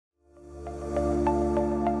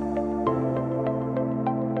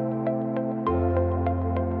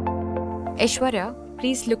Aishwarya,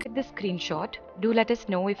 please look at this screenshot. Do let us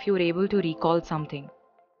know if you were able to recall something.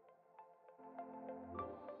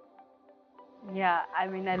 Yeah, I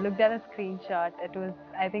mean, I looked at a screenshot. It was,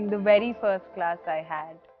 I think, the very first class I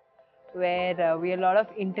had where we had a lot of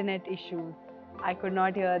internet issues. I could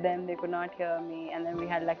not hear them, they could not hear me, and then we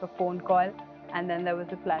had like a phone call, and then there was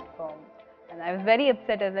a platform. And I was very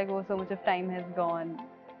upset. I was like, oh, so much of time has gone.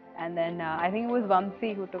 And then I think it was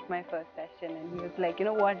Vamsi who took my first session, and he was like, you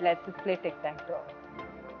know what, let's just play tic-tac-toe.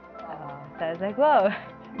 So I was like, wow,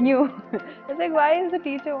 new. I was like, why is the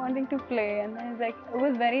teacher wanting to play? And then it's like, it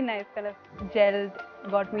was very nice, kind of gelled,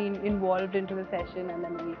 got me involved into the session, and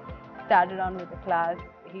then we started on with the class.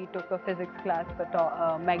 He took a physics class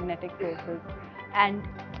for magnetic forces. And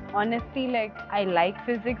honestly, like, I like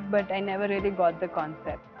physics, but I never really got the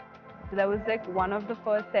concept. So that was like one of the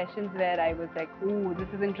first sessions where I was like, ooh, this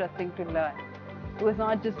is interesting to learn. It was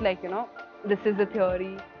not just like, this is the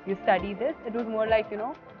theory, you study this. It was more like,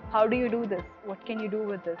 how do you do this? What can you do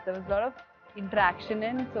with this? There was a lot of interaction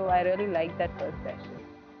in, so I really liked that first session.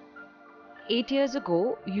 8 years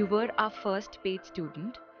ago, you were our first paid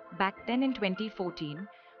student. Back then in 2014,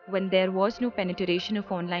 when there was no penetration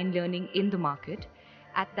of online learning in the market,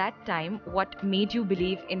 at that time, what made you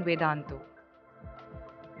believe in Vedantu?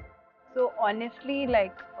 So honestly,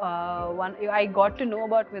 like I got to know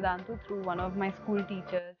about Vedantu through one of my school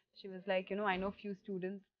teachers. She was like, I know few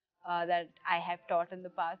students that I have taught in the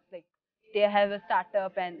past, like they have a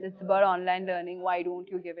startup and it's about online learning. Why don't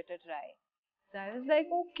you give it a try? So I was like,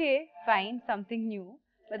 okay, fine, something new.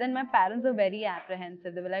 But then my parents were very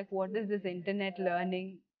apprehensive. They were like, what is this internet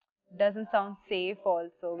learning? Doesn't sound safe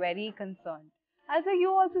also, very concerned. I was like,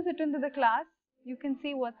 you also sit into the class, you can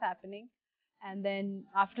see what's happening. And then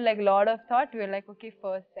after like a lot of thought, we were like, okay,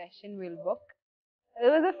 first session we'll book. It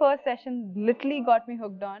was the first session, literally got me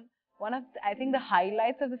hooked on. I think the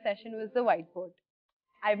highlights of the session was the whiteboard.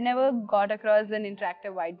 I've never got across an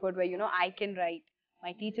interactive whiteboard where, I can write.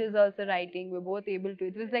 My teacher is also writing. We're both able to.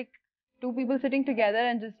 It was like two people sitting together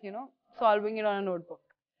and just, solving it on a notebook.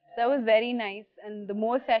 That was very nice. And the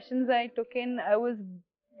more sessions I took in,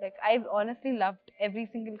 I honestly loved every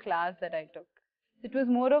single class that I took. It was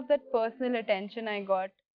more of that personal attention I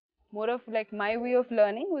got. More of like my way of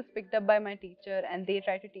learning was picked up by my teacher and they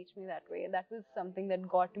tried to teach me that way. That was something that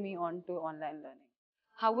got me onto online learning.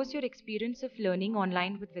 How was your experience of learning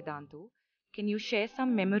online with Vedantu? Can you share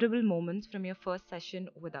some memorable moments from your first session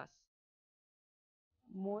with us?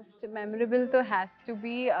 Most memorable though has to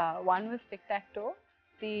be one was tic-tac-toe.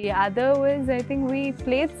 The other was, I think we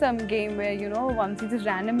played some game where, once he just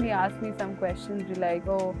randomly asked me some questions like,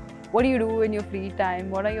 oh, what do you do in your free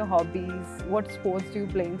time? What are your hobbies? What sports do you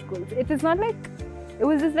play in school? It is not like, it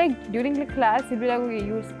was just like during the class, he'll be like, okay,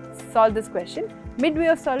 you solve this question. Midway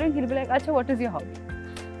of solving, he'll be like, acha, what is your hobby?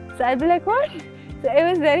 So I'll be like, what? So it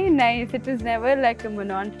was very nice. It was never like a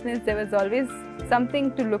monotonous. There was always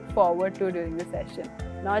something to look forward to during the session.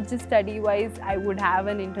 Not just study-wise, I would have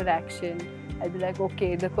an interaction. I'd be like,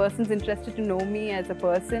 okay, the person's interested to know me as a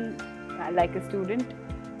person, like a student.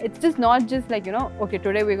 It's just not just like, okay,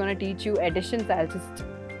 today we're going to teach you additions, I'll just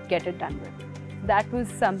get it done with. That was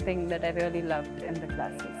something that I really loved in the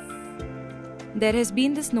classes. There has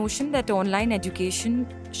been this notion that online education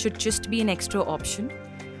should just be an extra option.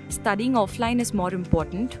 Studying offline is more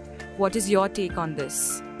important. What is your take on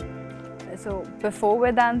this? So before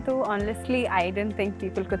Vedantu, honestly, I didn't think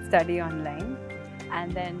people could study online.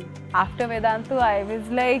 And then after Vedantu, I was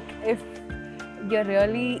like, if you're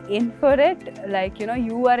really in for it, like,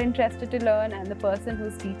 you are interested to learn and the person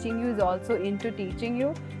who's teaching you is also into teaching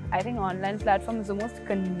you, I think online platform is the most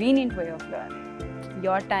convenient way of learning.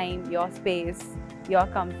 Your time, your space, your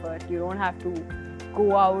comfort. You don't have to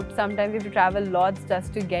go out. Sometimes you have to travel lots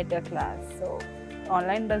just to get a class. So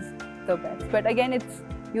online does the best. But again,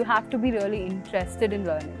 you have to be really interested in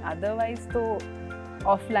learning. Otherwise, though,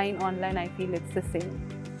 offline, online, I feel it's the same.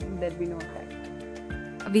 There'll be no effect.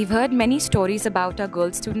 We've heard many stories about our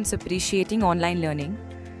girl students appreciating online learning.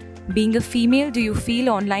 Being a female, do you feel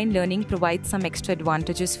online learning provides some extra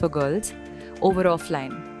advantages for girls over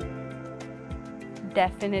offline?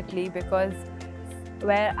 Definitely, because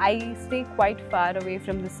where I stay quite far away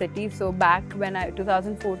from the city. So back when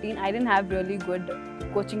 2014, I didn't have really good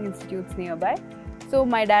coaching institutes nearby. So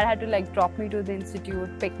my dad had to like drop me to the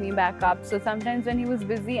institute, pick me back up. So sometimes when he was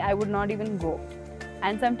busy, I would not even go.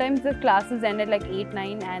 And sometimes the classes ended like 8,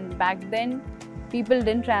 9 and back then people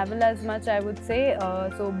didn't travel as much, I would say.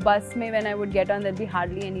 So bus mein when I would get on, there'd be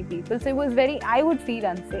hardly any people. So it was I would feel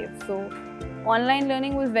unsafe. So online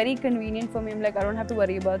learning was very convenient for me. I'm like, I don't have to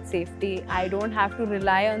worry about safety. I don't have to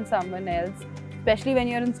rely on someone else. Especially when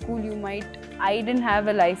you're in school, I didn't have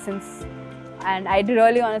a license. and I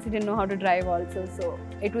really honestly didn't know how to drive also. So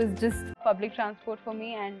it was just public transport for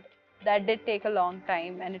me, and that did take a long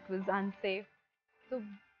time, and it was unsafe. So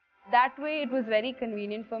that way, it was very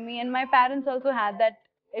convenient for me, and my parents also had that.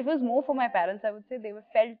 It was more for my parents, I would say. They were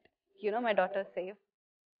felt, my daughter's safe.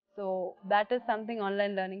 So that is something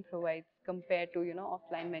online learning provides compared to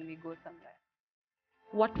offline when we go somewhere.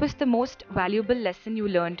 What was the most valuable lesson you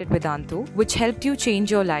learned at Vedantu, which helped you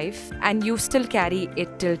change your life and you still carry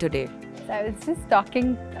it till today? So I was just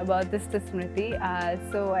talking about this to Smriti.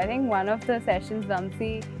 So I think one of the sessions,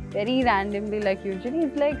 Vamsi very randomly, like usually,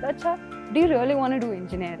 is like, "Acha, do you really want to do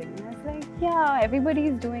engineering?" And I was like, "Yeah, everybody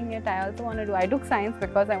is doing it. I also want to do. I took science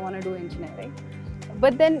because I want to do engineering."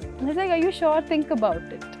 But then he's like, "Are you sure? Think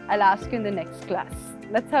about it. I'll ask you in the next class."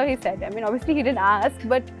 That's how he said. I mean, obviously he didn't ask,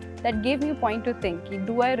 but that gave me a point to think.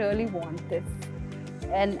 Do I really want this?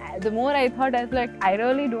 And the more I thought, I was like, I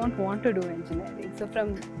really don't want to do engineering. So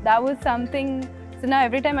from that was something. So now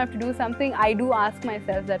every time I have to do something, I do ask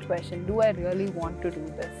myself that question: do I really want to do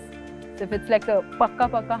this? So if it's like a pakka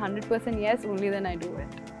 100% yes, only then I do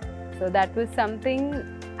it. So that was something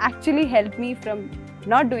actually helped me from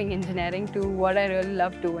not doing engineering to what I really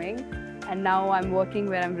love doing. And now I'm working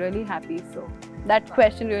where I'm really happy. So that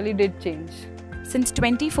question really did change. Since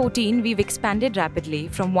 2014, we've expanded rapidly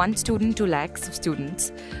from one student to lakhs of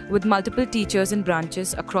students, with multiple teachers and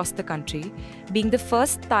branches across the country. Being the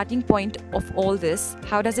first starting point of all this,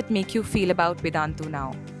 how does it make you feel about Vedantu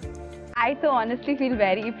now? I so honestly feel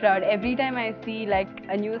very proud. Every time I see like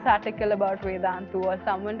a news article about Vedantu or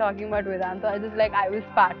someone talking about Vedantu, I just like I was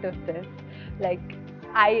part of this. Like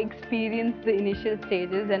I experienced the initial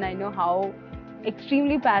stages, and I know how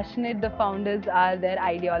extremely passionate the founders are, their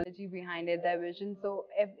ideology behind it, their vision. So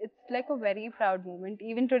it's like a very proud moment.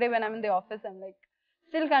 Even today when I'm in the office, I'm like,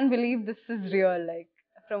 still can't believe this is real. Like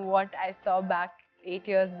from what I saw back 8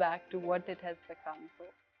 years back to what it has become. So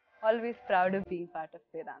always proud of being part of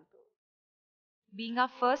Vedantu. Being our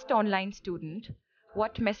first online student,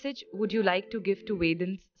 what message would you like to give to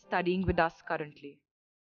Vedans studying with us currently?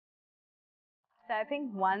 So I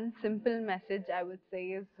think one simple message I would say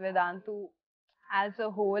is Vedantu as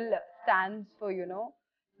a whole stands for,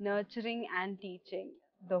 nurturing and teaching.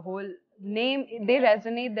 The whole name, they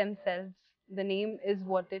resonate themselves. The name is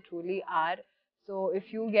what they truly are. So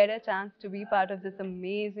if you get a chance to be part of this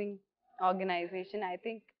amazing organization, I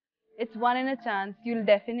think it's one in a chance. You'll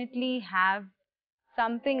definitely have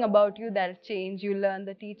something about you that'll change. You learn.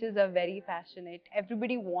 The teachers are very passionate.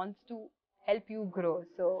 Everybody wants to help you grow.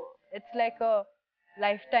 So it's like a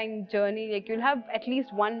lifetime journey. Like you'll have at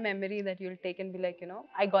least one memory that you'll take and be like,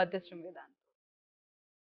 I got this from Vedanta.